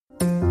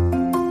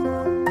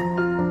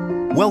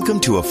Welcome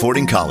to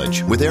Affording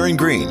College with Aaron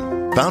Green,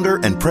 founder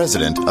and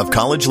president of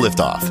College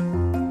Liftoff.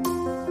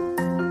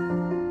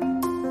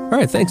 All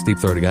right, thanks, Deep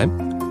Throaty Guy.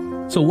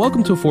 So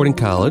welcome to Affording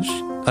College.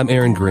 I'm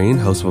Aaron Green,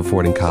 host of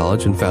Affording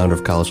College and founder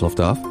of College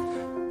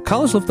Liftoff.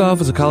 College Liftoff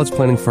is a college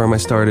planning firm I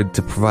started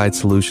to provide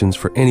solutions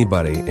for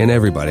anybody and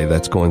everybody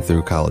that's going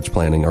through college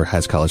planning or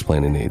has college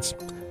planning needs.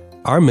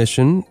 Our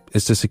mission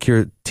is to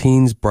secure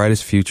teens'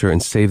 brightest future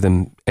and save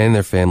them and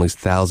their families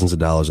thousands of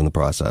dollars in the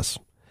process.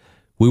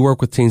 We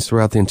work with teens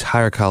throughout the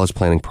entire college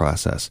planning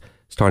process,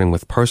 starting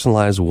with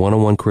personalized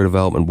one-on-one career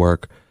development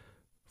work.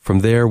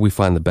 From there, we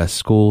find the best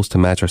schools to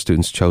match our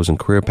students' chosen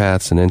career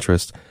paths and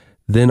interests,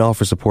 then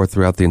offer support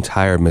throughout the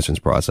entire admissions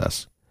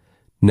process.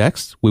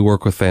 Next, we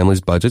work with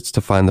families' budgets to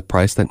find the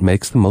price that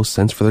makes the most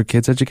sense for their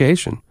kids'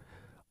 education,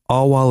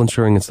 all while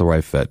ensuring it's the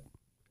right fit.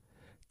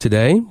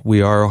 Today,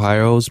 we are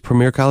Ohio's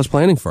premier college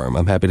planning firm.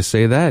 I'm happy to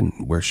say that,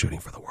 and we're shooting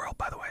for the world,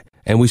 by the way.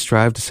 And we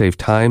strive to save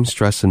time,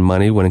 stress, and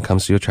money when it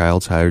comes to your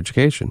child's higher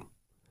education.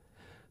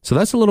 So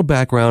that's a little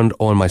background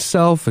on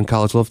myself and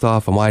College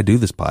Liftoff and why I do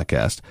this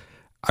podcast.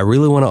 I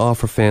really want to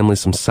offer families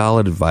some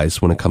solid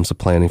advice when it comes to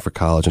planning for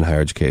college and higher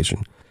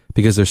education,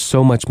 because there's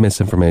so much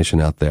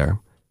misinformation out there.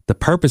 The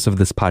purpose of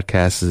this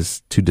podcast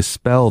is to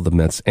dispel the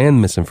myths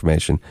and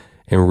misinformation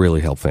and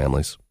really help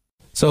families.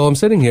 So I'm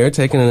sitting here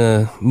taking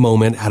a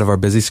moment out of our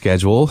busy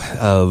schedule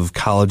of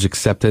college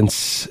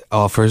acceptance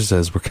offers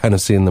as we're kind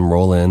of seeing them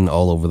roll in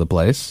all over the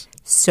place.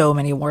 So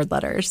many award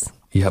letters.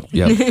 Yep.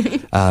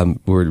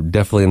 We're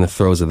definitely in the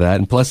throes of that.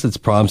 And plus it's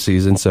prom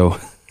season, so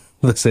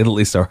to say the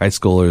least, our high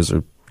schoolers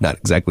are not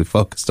exactly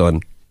focused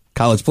on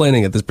college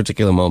planning at this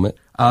particular moment.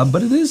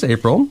 But it is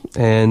April,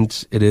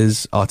 and it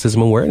is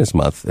Autism Awareness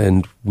Month,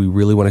 and we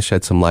really want to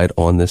shed some light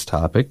on this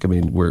topic. I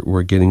mean,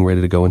 we're getting ready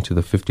to go into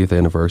the 50th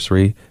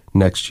anniversary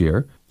next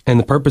year, and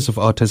the purpose of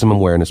Autism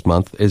Awareness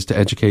Month is to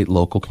educate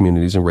local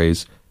communities and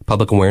raise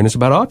public awareness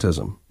about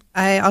autism.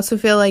 I also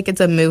feel like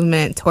it's a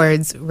movement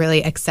towards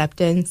really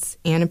acceptance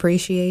and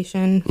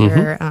appreciation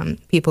for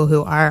people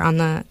who are on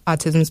the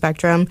autism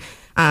spectrum.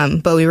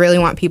 But we really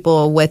want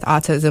people with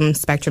autism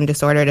spectrum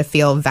disorder to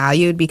feel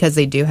valued because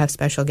they do have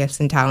special gifts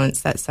and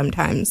talents that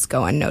sometimes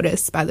go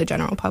unnoticed by the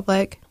general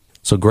public.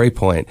 So great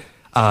point.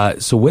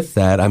 So with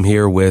that, I'm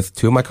here with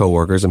two of my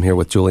coworkers. I'm here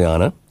with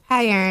Juliana.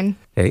 Hi, Aaron.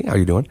 Hey, how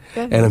you doing?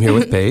 Good. And I'm here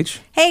with Paige.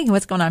 Hey,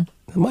 what's going on?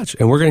 Not much.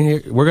 And we're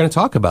going to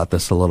talk about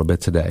this a little bit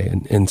today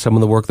and some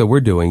of the work that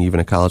we're doing, even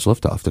at College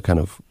Liftoff, to kind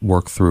of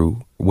work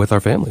through with our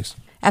families.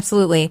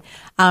 Absolutely.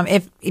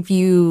 If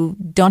you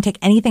don't take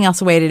anything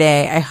else away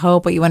today, I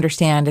hope what you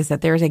understand is that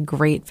there is a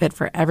great fit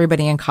for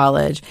everybody in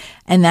college,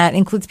 and that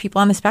includes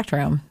people on the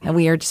spectrum. And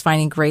we are just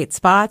finding great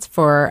spots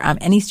for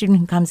any student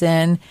who comes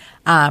in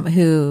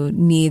who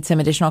needs some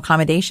additional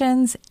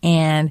accommodations,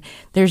 and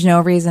there's no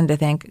reason to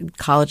think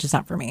college is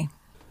not for me.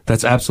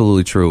 That's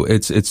absolutely true.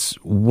 It's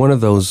one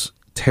of those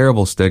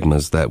terrible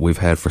stigmas that we've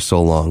had for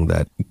so long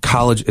that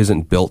college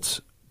isn't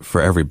built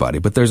for everybody,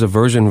 but there's a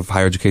version of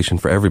higher education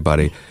for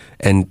everybody.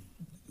 And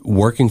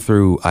working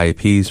through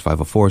IEPs,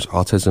 504s,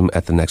 autism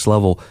at the next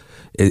level,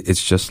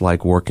 it's just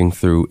like working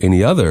through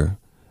any other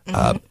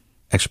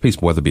extra piece,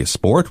 whether it be a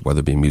sport, whether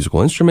it be a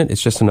musical instrument.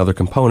 It's just another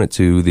component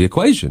to the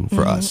equation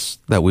for us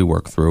that we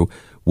work through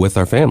with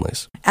our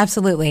families.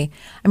 Absolutely.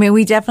 I mean,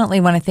 we definitely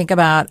want to think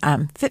about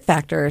fit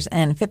factors,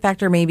 and fit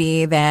factor may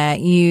be that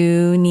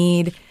you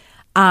need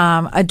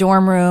a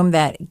dorm room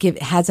that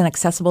has an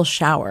accessible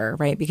shower,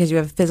 right? Because you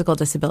have a physical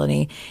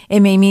disability.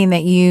 It may mean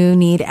that you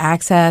need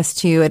access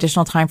to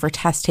additional time for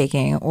test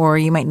taking, or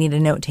you might need a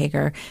note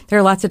taker. There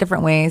are lots of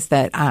different ways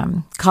that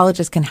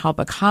colleges can help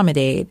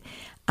accommodate,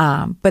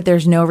 but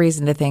there's no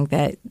reason to think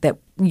that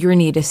your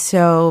need is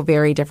so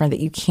very different that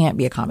you can't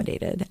be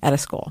accommodated at a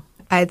school.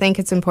 I think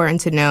it's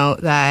important to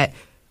note that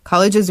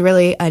college is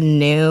really a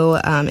new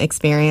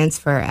experience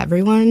for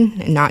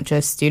everyone, not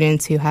just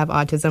students who have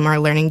autism or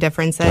learning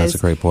differences. That's a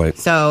great point.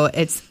 So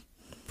it's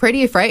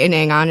pretty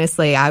frightening,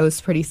 honestly. I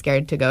was pretty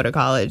scared to go to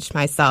college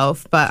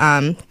myself. But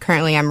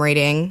currently I'm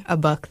reading a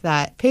book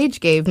that Paige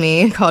gave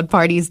me called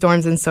Parties,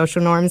 Dorms, and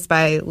Social Norms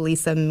by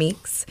Lisa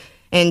Meeks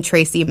and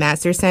Tracy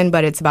Masterson,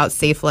 but it's about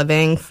safe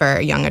living for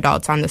young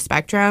adults on the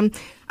spectrum.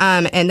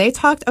 And they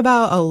talked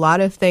about a lot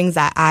of things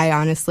that I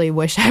honestly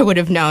wish I would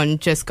have known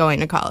just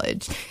going to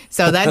college.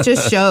 So that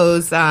just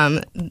shows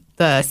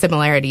the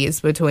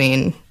similarities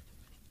between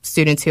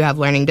students who have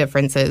learning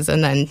differences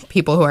and then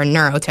people who are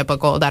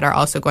neurotypical that are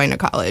also going to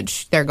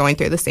college. They're going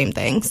through the same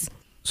things.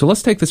 So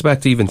let's take this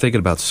back to even thinking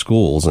about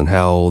schools and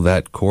how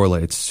that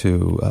correlates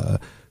to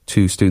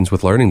students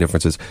with learning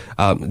differences.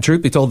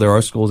 Truth be told, there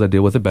are schools that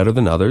deal with it better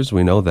than others.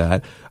 We know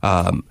that.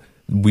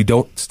 We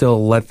don't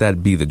still let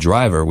that be the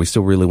driver. We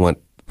still really want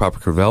proper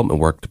development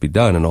work to be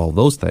done and all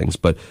those things.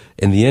 But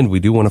in the end, we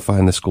do want to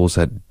find the schools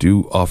that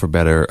do offer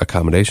better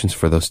accommodations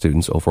for those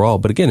students overall.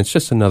 But again, it's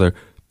just another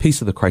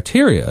piece of the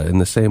criteria in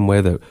the same way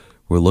that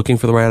we're looking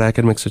for the right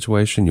academic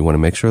situation. You want to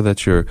make sure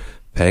that you're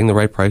paying the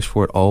right price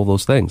for it, all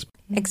those things.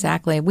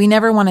 Exactly. We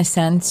never want to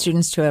send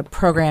students to a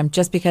program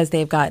just because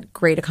they've got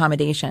great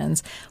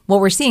accommodations. What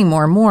we're seeing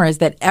more and more is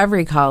that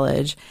every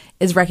college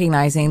is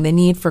recognizing the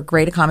need for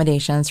great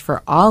accommodations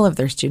for all of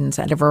their students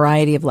at a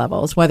variety of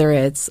levels, whether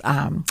it's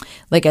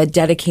like a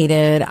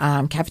dedicated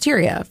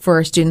cafeteria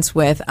for students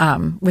with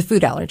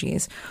food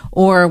allergies,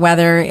 or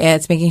whether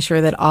it's making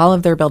sure that all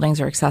of their buildings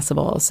are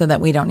accessible so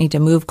that we don't need to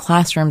move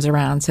classrooms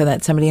around so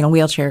that somebody in a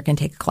wheelchair can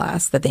take a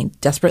class that they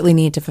desperately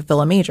need to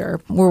fulfill a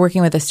major. We're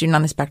working with a student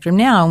on the spectrum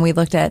now, and we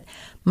looked at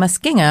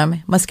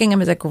Muskingum.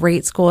 Muskingum is a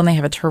great school, and they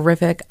have a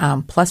terrific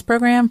PLUS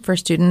program for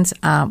students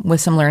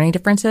with some learning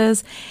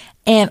differences.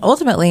 And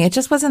ultimately, it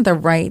just wasn't the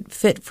right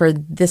fit for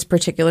this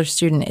particular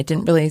student. It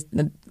didn't really,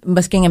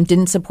 Muskingum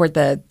didn't support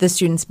the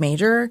student's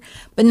major,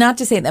 but not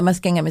to say that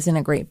Muskingum isn't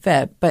a great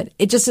fit, but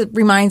it just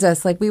reminds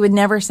us, like, we would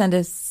never say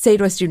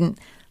to a student,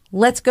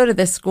 let's go to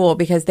this school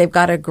because they've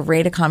got a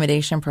great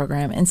accommodation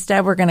program.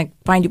 Instead, we're going to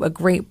find you a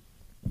great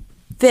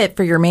fit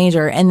for your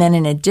major. And then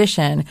in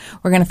addition,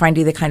 we're going to find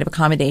you the kind of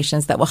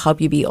accommodations that will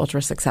help you be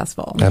ultra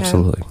successful.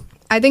 Absolutely.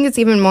 I think it's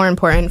even more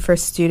important for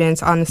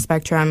students on the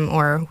spectrum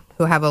or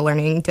who have a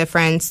learning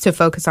difference to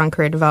focus on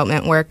career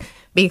development work,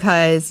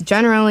 because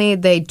generally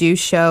they do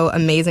show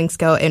amazing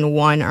skill in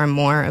one or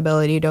more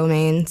ability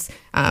domains.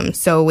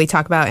 So we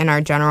talk about in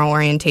our general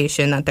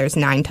orientation that there's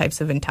 9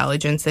 types of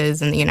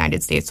intelligences. In the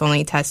United States,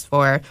 only tests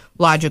for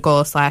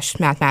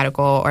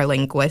logical/mathematical or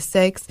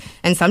linguistics.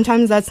 And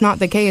sometimes that's not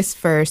the case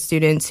for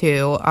students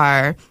who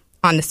are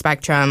on the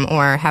spectrum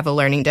or have a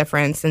learning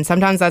difference. And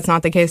sometimes that's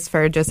not the case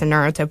for just a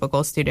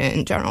neurotypical student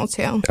in general,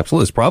 too.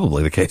 Absolutely. It's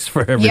probably the case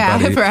for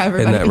everybody, for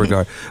everybody. In that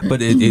regard.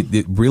 But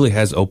it really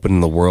has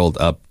opened the world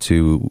up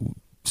to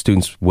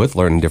students with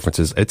learning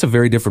differences. It's a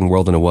very different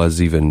world than it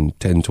was even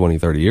 10, 20,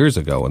 30 years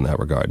ago in that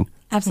regard.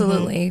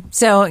 Absolutely.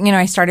 So,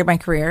 I started my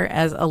career,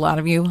 as a lot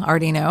of you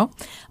already know,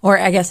 or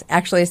I guess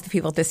actually as the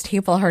people at this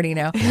table already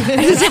know.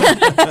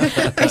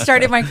 I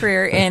started my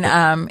career in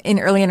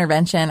early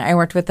intervention. I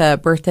worked with a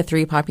birth to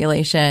 3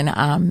 population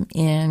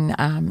in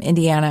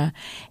Indiana.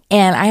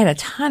 And I had a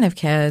ton of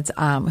kids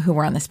who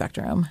were on the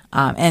spectrum.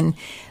 And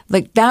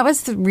that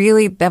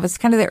was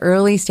kind of the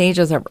early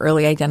stages of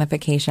early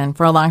identification.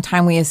 For a long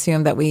time, we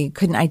assumed that we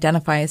couldn't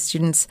identify a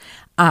student's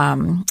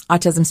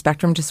autism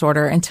spectrum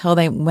disorder until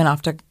they went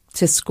off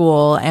to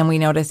school, and we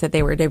noticed that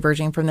they were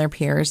diverging from their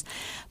peers.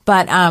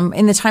 But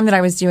in the time that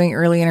I was doing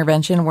early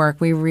intervention work,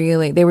 they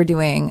were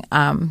doing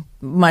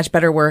much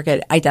better work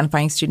at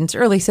identifying students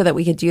early so that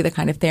we could do the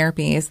kind of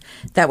therapies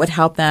that would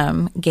help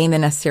them gain the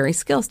necessary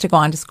skills to go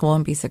on to school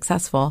and be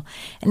successful.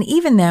 And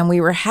even then,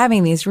 we were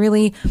having these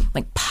really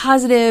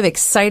positive,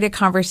 excited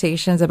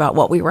conversations about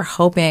what we were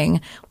hoping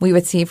we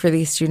would see for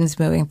these students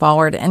moving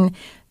forward. And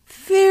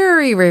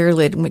very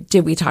rarely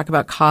did we talk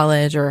about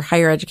college or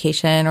higher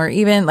education or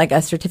even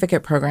a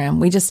certificate program.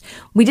 We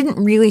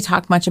didn't really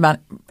talk much about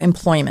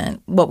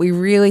employment. What we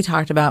really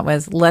talked about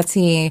was, let's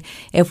see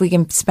if we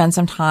can spend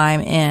some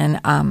time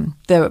in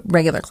the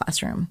regular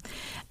classroom.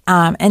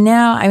 And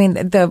now,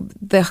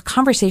 the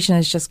conversation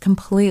has just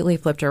completely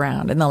flipped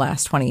around in the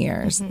last 20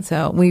 years. Mm-hmm.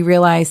 So we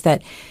realize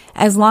that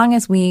as long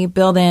as we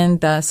build in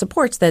the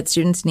supports that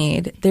students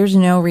need, there's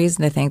no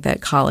reason to think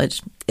that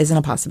college isn't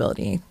a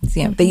possibility.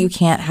 That you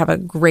can't have a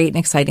great and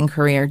exciting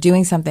career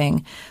doing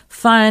something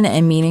fun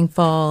and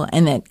meaningful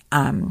and that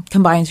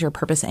combines your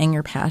purpose and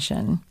your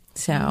passion.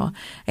 So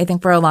I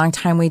think for a long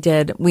time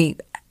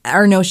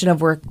our notion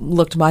of work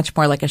looked much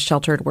more like a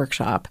sheltered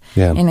workshop.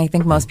 Yeah. And I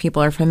think most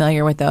people are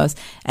familiar with those.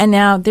 And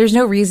now there's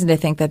no reason to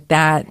think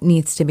that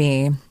needs to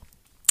be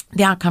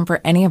the outcome for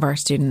any of our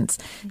students.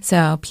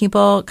 So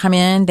people come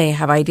in, they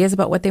have ideas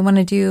about what they want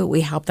to do.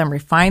 We help them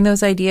refine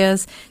those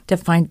ideas to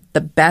find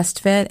the best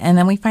fit. And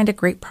then we find a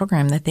great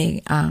program that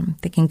they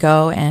can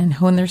go and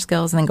hone their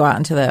skills and then go out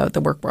into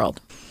the work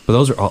world. But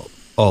those are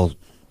all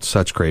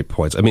such great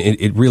points.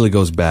 It really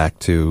goes back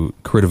to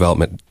career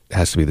development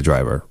has to be the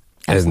driver.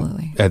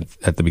 Absolutely.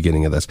 At the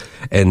beginning of this.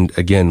 And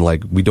again,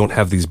 we don't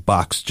have these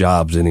box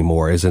jobs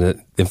anymore, isn't it?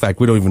 In fact,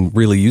 we don't even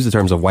really use the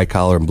terms of white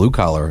collar and blue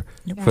collar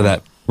for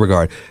that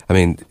regard.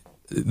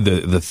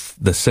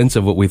 The sense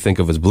of what we think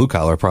of as blue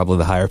collar are probably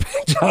the higher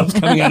paying jobs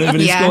coming out of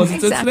any school as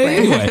it sits today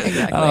anyway.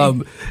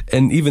 Exactly.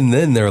 And even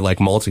then, they're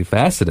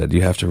multifaceted.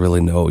 You have to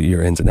really know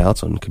your ins and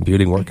outs on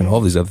computing work and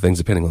all these other things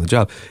depending on the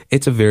job.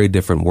 It's a very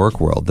different work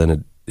world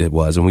than it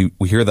was. And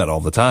we hear that all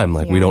the time.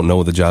 We don't know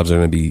what the jobs are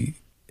going to be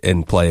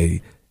in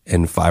play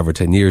in 5 or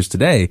 10 years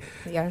today.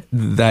 Yeah.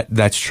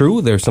 That's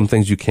true. There's some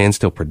things you can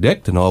still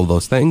predict and all of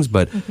those things.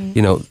 But,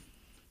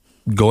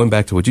 going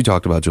back to what you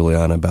talked about,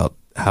 Juliana, about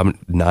how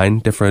 9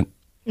 different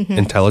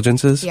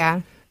intelligences.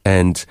 Yeah.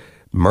 And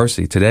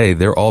Mercy, today,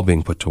 they're all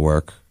being put to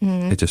work.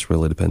 It just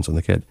really depends on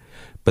the kid.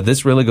 But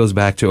this really goes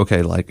back to,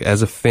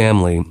 as a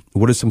family,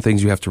 what are some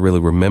things you have to really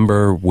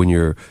remember when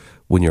you're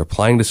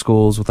applying to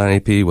schools with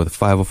IEP, with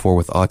 504,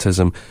 with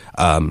autism?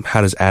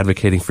 How does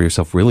advocating for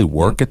yourself really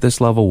work at this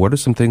level? What are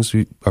some things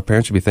our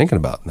parents should be thinking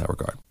about in that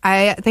regard?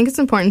 I think it's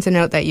important to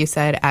note that you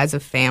said as a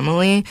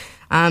family,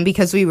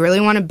 because we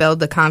really want to build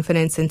the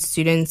confidence in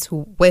students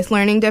with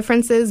learning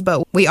differences,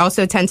 but we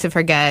also tend to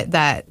forget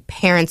that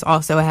parents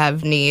also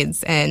have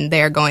needs and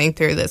they're going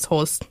through this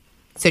whole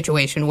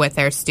situation with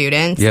their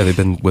students. Yeah, they've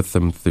been with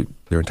them through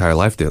their entire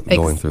life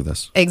going through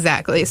this.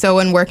 Exactly. So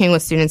when working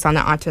with students on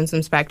the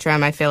autism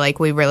spectrum, I feel like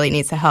we really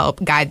need to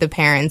help guide the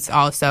parents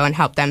also and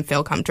help them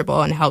feel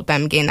comfortable and help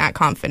them gain that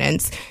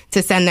confidence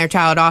to send their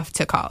child off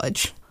to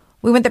college.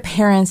 We want the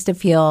parents to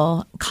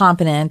feel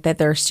confident that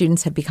their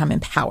students have become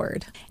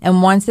empowered.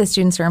 And once the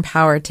students are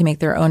empowered to make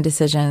their own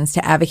decisions,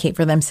 to advocate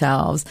for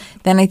themselves,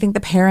 then I think the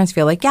parents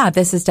feel like, yeah,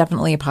 this is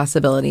definitely a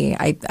possibility.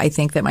 I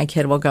think that my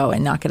kid will go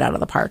and knock it out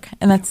of the park.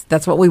 And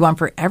that's what we want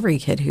for every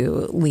kid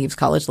who leaves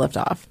College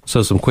Liftoff.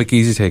 So some quick,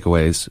 easy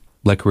takeaways.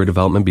 Let career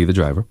development be the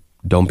driver.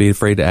 Don't be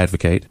afraid to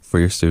advocate for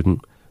your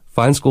student.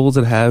 Find schools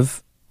that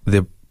have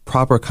the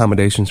proper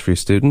accommodations for your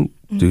student.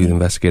 Do the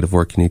investigative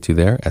work you need to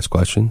there. Ask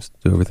questions.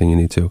 Do everything you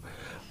need to.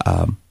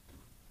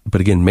 But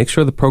again, make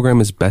sure the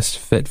program is best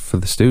fit for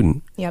the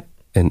student. Yep.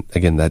 And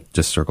again, that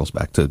just circles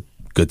back to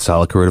good,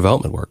 solid career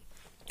development work.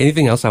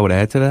 Anything else I would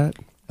add to that?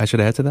 I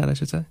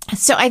should say.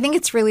 So I think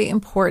it's really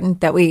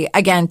important that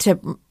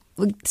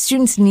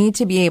students need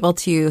to be able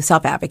to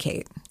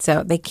self-advocate.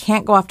 So they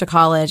can't go off to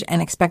college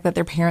and expect that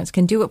their parents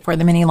can do it for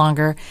them any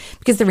longer,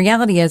 because the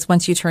reality is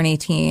once you turn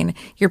 18,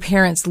 your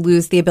parents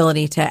lose the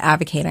ability to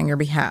advocate on your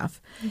behalf.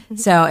 Mm-hmm.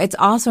 So it's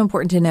also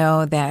important to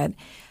know that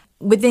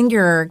within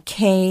your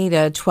K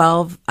to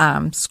 12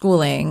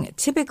 schooling,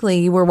 typically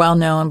you were well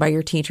known by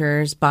your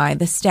teachers, by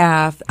the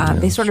staff.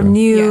 They sort of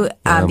knew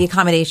the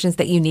accommodations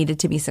that you needed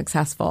to be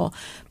successful.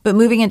 But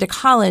moving into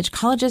college,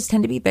 colleges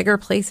tend to be bigger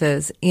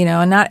places,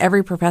 and not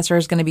every professor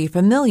is going to be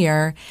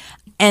familiar,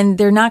 and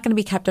they're not going to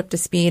be kept up to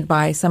speed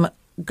by some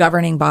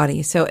governing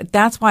body. So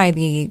that's why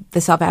the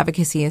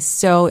self-advocacy is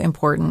so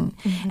important,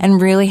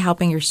 and really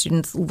helping your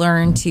students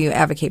learn to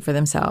advocate for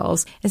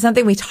themselves. It's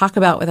something we talk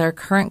about with our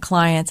current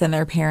clients and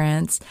their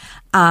parents.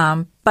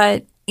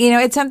 But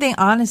it's something,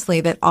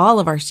 honestly, that all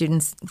of our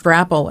students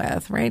grapple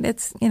with, right?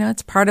 It's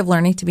part of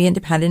learning to be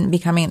independent and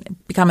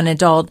become an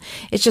adult.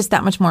 It's just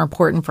that much more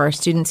important for our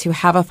students who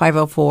have a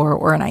 504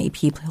 or an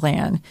IEP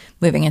plan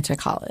moving into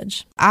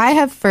college. I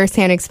have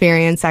firsthand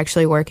experience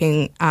actually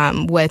working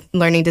with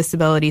learning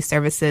disability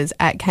services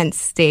at Kent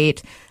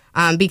State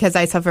because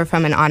I suffer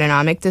from an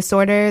autonomic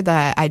disorder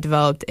that I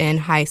developed in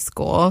high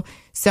school.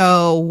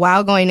 So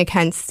while going to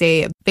Kent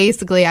State,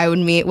 basically I would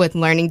meet with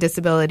learning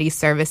disability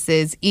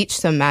services each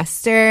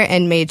semester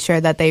and made sure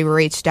that they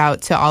reached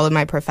out to all of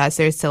my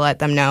professors to let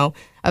them know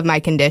of my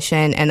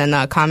condition and then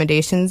the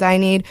accommodations I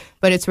need.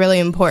 But it's really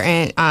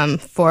important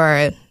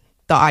for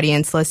the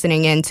audience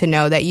listening in to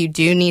know that you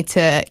do need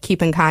to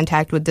keep in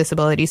contact with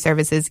disability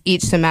services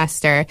each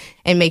semester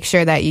and make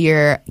sure that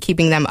you're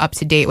keeping them up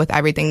to date with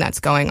everything that's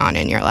going on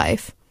in your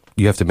life.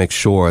 You have to make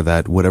sure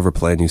that whatever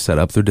plan you set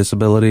up through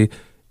disability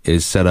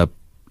is set up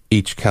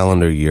each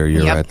calendar year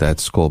you're at that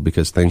school,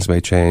 because things may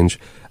change.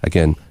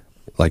 Again,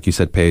 like you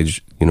said,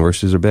 Paige,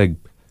 universities are big.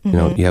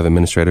 You have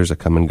administrators that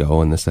come and go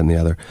and this and the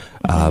other.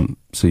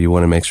 So you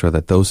want to make sure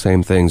that those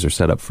same things are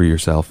set up for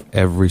yourself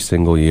every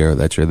single year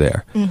that you're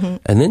there. And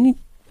then,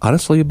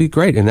 honestly, you'll be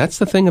great. And that's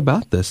the thing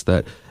about this,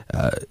 that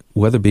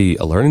whether it be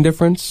a learning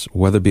difference,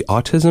 whether it be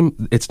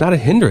autism, it's not a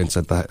hindrance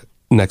at the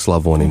next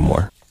level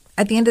anymore.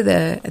 At the end of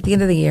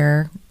the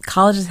year,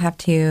 colleges have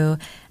to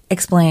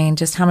explain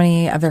just how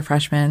many of their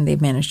freshmen they've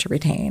managed to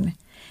retain.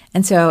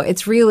 And so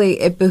it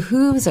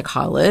behooves a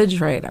college,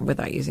 right,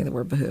 without using the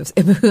word behooves,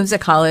 it behooves a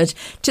college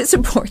to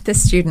support the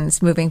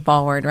students moving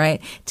forward,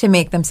 right, to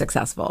make them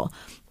successful.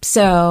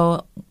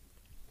 So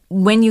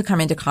when you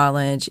come into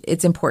college,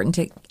 it's important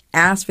to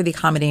ask for the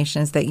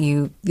accommodations that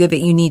you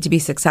need to be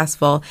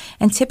successful.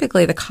 And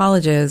typically the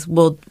colleges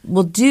will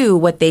do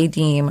what they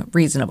deem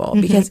reasonable,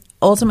 because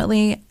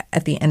ultimately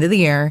at the end of the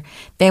year,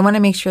 they want to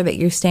make sure that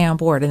you stay on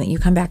board and that you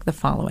come back the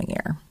following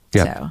year.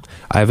 Yeah. So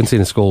I haven't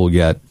seen a school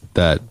yet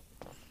that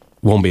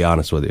won't be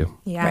honest with you.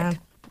 Yeah. Right.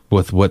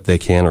 With what they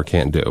can or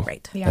can't do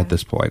at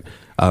this point.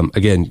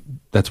 Again,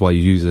 that's why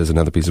you use it as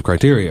another piece of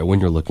criteria when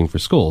you're looking for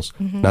schools.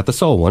 Not the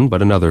sole one,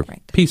 but another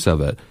piece of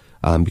it.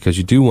 Because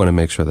you do want to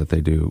make sure that they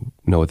do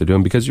know what they're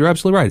doing. Because you're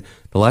absolutely right.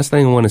 The last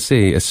thing I want to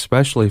see,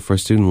 especially for a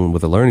student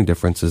with a learning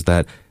difference, is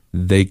that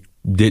they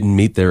didn't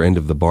meet their end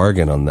of the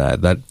bargain on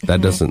that.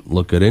 That doesn't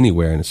look good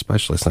anywhere, and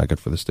especially it's not good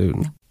for the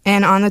student.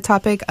 And on the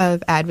topic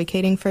of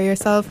advocating for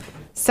yourself,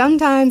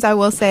 sometimes I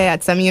will say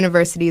at some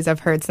universities I've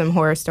heard some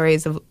horror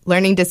stories of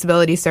learning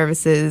disability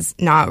services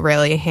not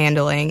really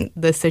handling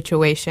the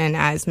situation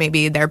as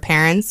maybe their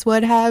parents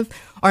would have,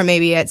 or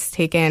maybe it's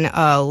taken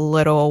a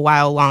little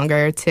while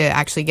longer to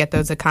actually get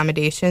those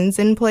accommodations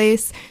in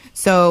place.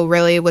 So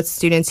really with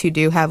students who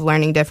do have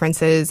learning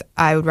differences,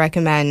 I would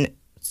recommend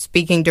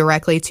speaking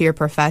directly to your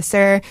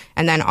professor,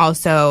 and then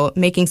also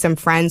making some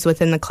friends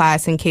within the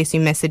class in case you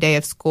miss a day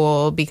of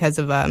school because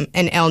of an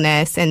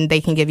illness, and they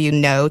can give you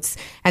notes.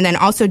 And then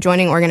also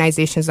joining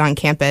organizations on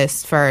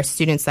campus for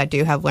students that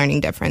do have learning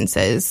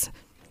differences.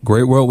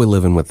 Great world we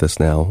live in with this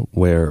now,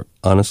 where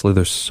honestly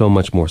there's so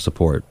much more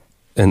support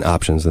and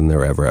options than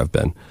there ever have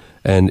been.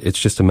 And it's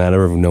just a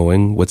matter of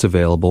knowing what's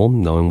available,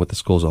 knowing what the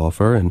schools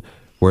offer, and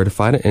where to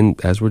find it.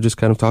 And as we're just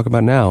kind of talking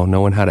about now,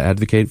 knowing how to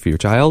advocate for your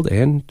child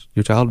and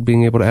your child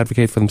being able to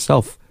advocate for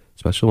themselves,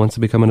 especially once they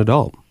become an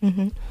adult.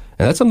 And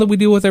that's something we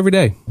deal with every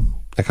day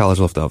at College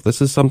Liftoff.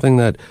 This is something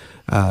that,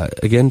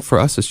 again, for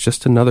us, it's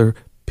just another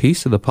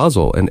piece of the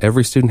puzzle, and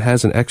every student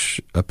has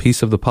a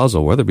piece of the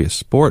puzzle, whether it be a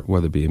sport,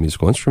 whether it be a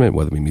musical instrument,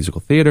 whether it be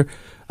musical theater.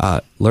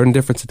 Learn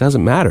difference, it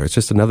doesn't matter. It's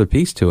just another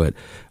piece to it.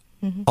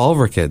 All of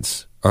our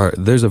kids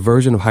there's a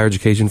version of higher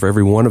education for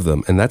every one of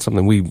them, and that's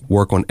something we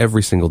work on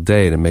every single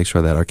day to make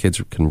sure that our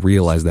kids can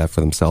realize that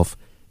for themselves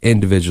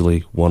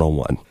individually,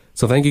 one-on-one.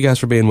 So thank you guys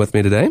for being with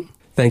me today.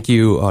 Thank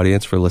you,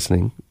 audience, for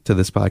listening to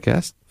this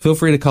podcast. Feel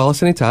free to call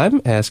us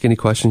anytime, ask any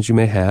questions you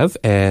may have,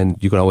 and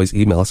you can always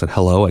email us at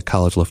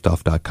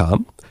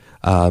hello@collegeliftoff.com.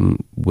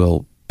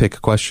 We'll pick a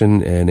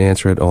question and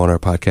answer it on our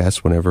podcast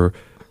whenever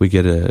we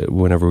get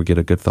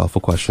a good, thoughtful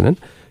question in.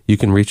 You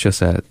can reach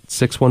us at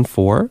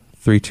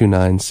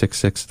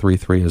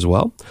 614-329-6633 as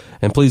well.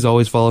 And please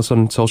always follow us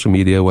on social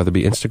media, whether it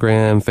be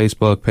Instagram,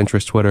 Facebook,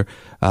 Pinterest, Twitter.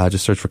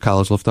 Just search for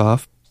College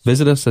Liftoff.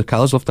 Visit us at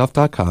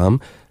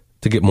collegeliftoff.com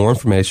to get more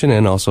information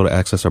and also to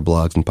access our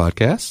blogs and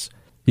podcasts.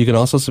 You can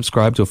also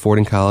subscribe to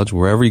Affording College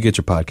wherever you get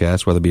your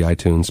podcasts, whether it be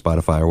iTunes,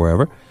 Spotify, or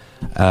wherever.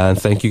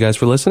 Thank you guys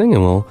for listening,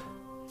 and we'll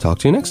talk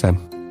to you next time.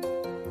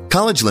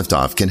 College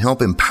Liftoff can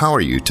help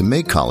empower you to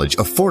make college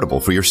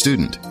affordable for your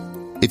student.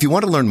 If you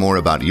want to learn more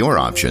about your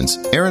options,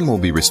 Aaron will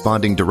be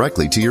responding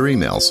directly to your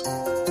emails.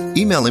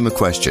 Email him a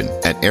question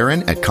at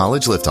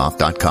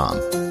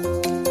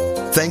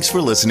aaron@collegeliftoff.com. Thanks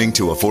for listening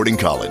to Affording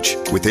College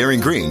with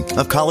Aaron Green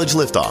of College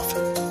Liftoff.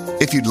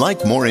 If you'd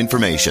like more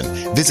information,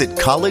 visit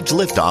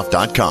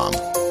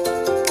collegeliftoff.com.